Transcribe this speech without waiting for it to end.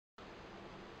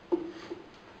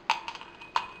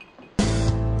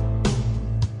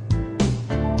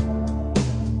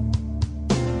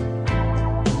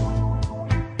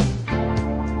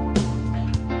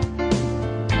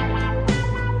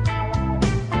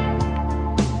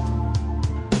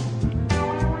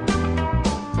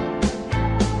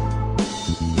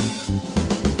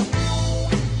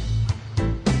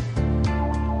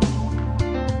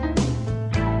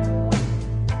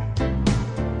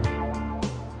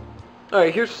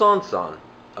Alright, here's SonSon,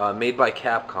 made by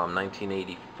Capcom,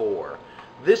 1984.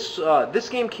 This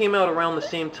game came out around the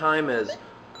same time as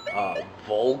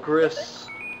Vulgris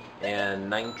and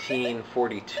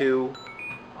 1942.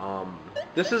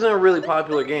 This isn't a really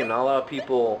popular game. Not a lot of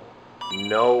people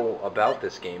know about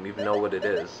this game, even know what it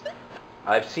is.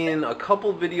 I've seen a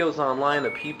couple videos online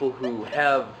of people who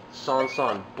have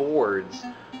SonSon boards,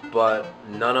 but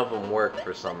none of them work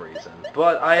for some reason.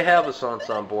 But I have a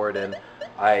SonSon board, and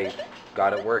I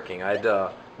got it working. I had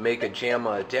to make a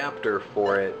JAMA adapter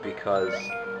for it because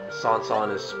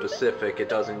SonSon is specific. It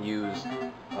doesn't use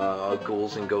a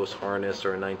Ghouls and Ghosts harness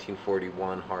or a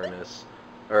 1941 harness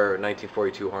or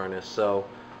 1942 harness. So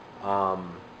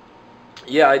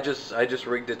yeah, I just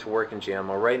rigged it to work in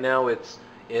JAMA. Right now it's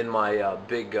in my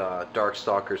big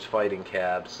Darkstalkers fighting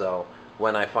cab, so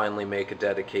when I finally make a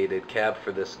dedicated cab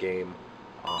for this game,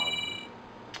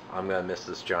 I'm gonna miss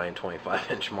this giant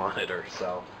 25-inch monitor.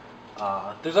 So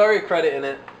there's already a credit in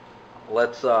it.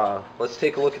 Let's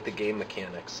take a look at the game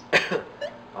mechanics.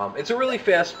 It's a really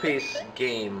fast-paced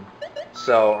game,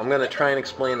 so I'm gonna try and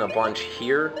explain a bunch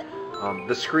here.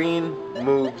 The screen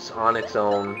moves on its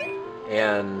own,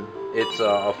 and it's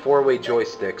a four-way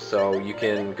joystick, so you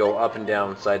can go up and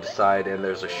down, side to side, and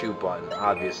there's a shoot button,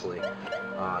 obviously.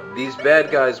 These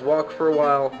bad guys walk for a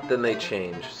while, then they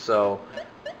change, so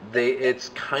it's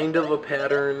kind of a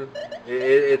pattern.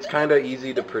 It's kind of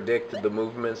easy to predict the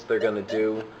movements they're going to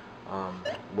do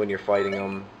when you're fighting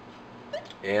them.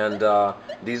 And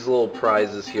these little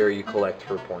prizes here you collect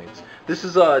for points. This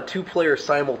is a two-player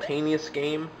simultaneous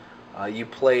game. You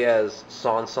play as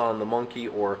SonSon the monkey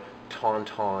or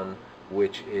Tauntaun,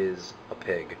 which is a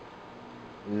pig.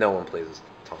 No one plays as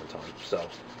Tauntaun. So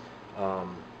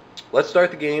let's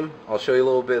start the game. I'll show you a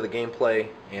little bit of the gameplay,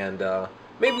 and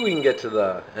maybe we can get to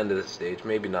the end of the stage.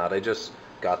 Maybe not. I just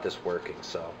got this working,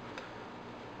 so.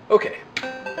 Okay.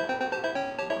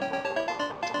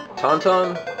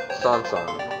 Tauntaun,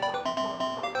 SonSon.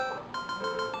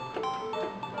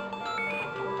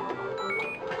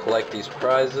 Collect these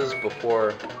prizes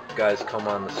before guys come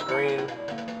on the screen.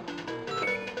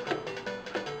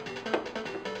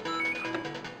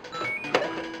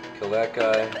 Kill that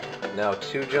guy. Now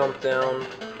two jump down.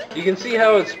 You can see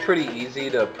how it's pretty easy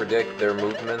to predict their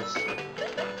movements.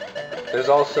 There's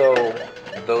also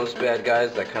those bad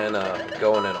guys that kind of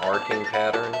go in an arcing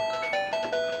pattern.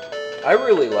 I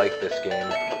really like this game.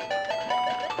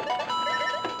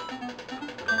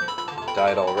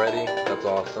 Died already. That's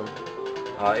awesome.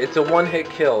 It's a one-hit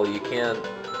kill. You can't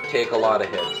take a lot of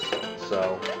hits,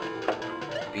 so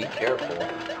be careful.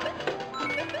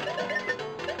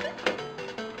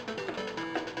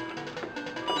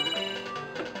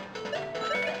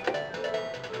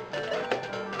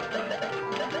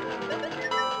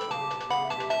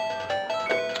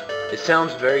 It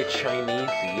sounds very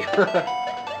Chinese-y.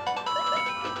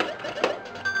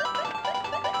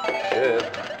 Shit.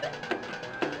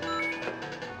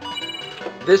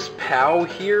 This POW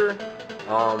here,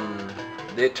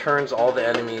 it turns all the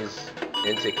enemies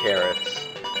into carrots,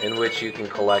 in which you can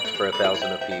collect for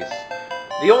 1,000 apiece.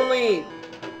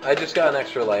 I just got an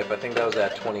extra life. I think that was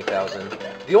at 20,000.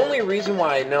 The only reason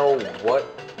why I know what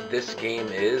this game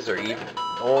is, or even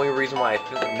the only reason why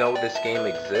I know this game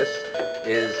exists,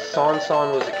 is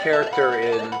SonSon was a character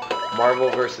in Marvel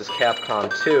vs. Capcom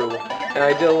 2, and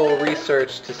I did a little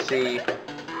research to see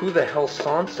who the hell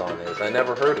SonSon is. I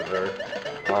never heard of her.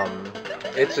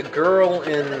 It's a girl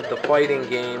in the fighting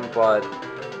game, but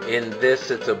in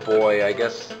this it's a boy. I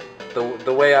guess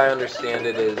the way I understand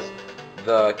it is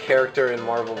the character in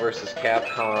Marvel vs.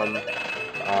 Capcom,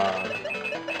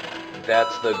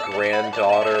 that's the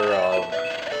granddaughter of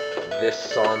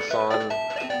this SonSon.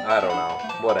 I don't know.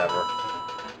 Whatever.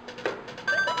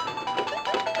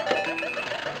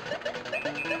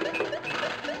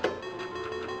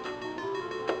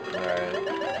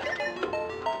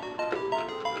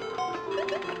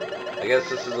 I guess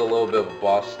this is a little bit of a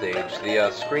boss stage.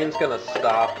 The screen's gonna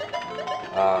stop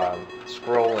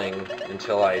scrolling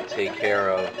until I take care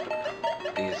of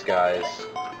these guys.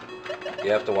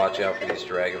 You have to watch out for these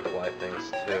dragonfly things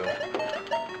too.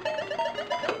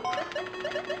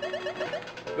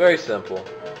 Very simple.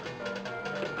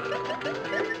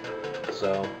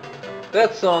 So,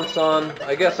 that's SonSon.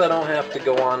 I guess I don't have to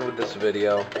go on with this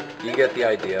video. You get the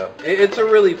idea. It's a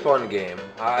really fun game.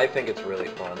 I think it's really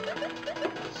fun.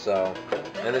 So,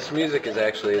 and this music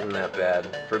isn't that bad.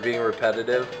 For being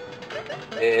repetitive,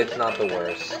 it's not the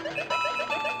worst.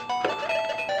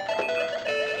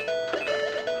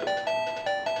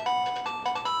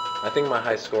 I think my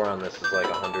high score on this is like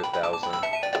 100,000.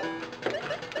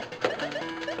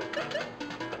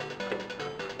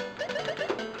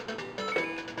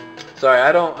 Sorry,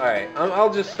 I don't. All right,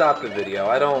 I'll just stop the video.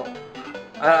 I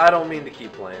don't mean to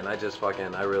keep playing. I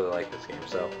really like this game.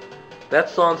 So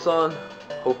that's SonSon.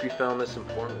 Hope you found this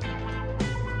informative.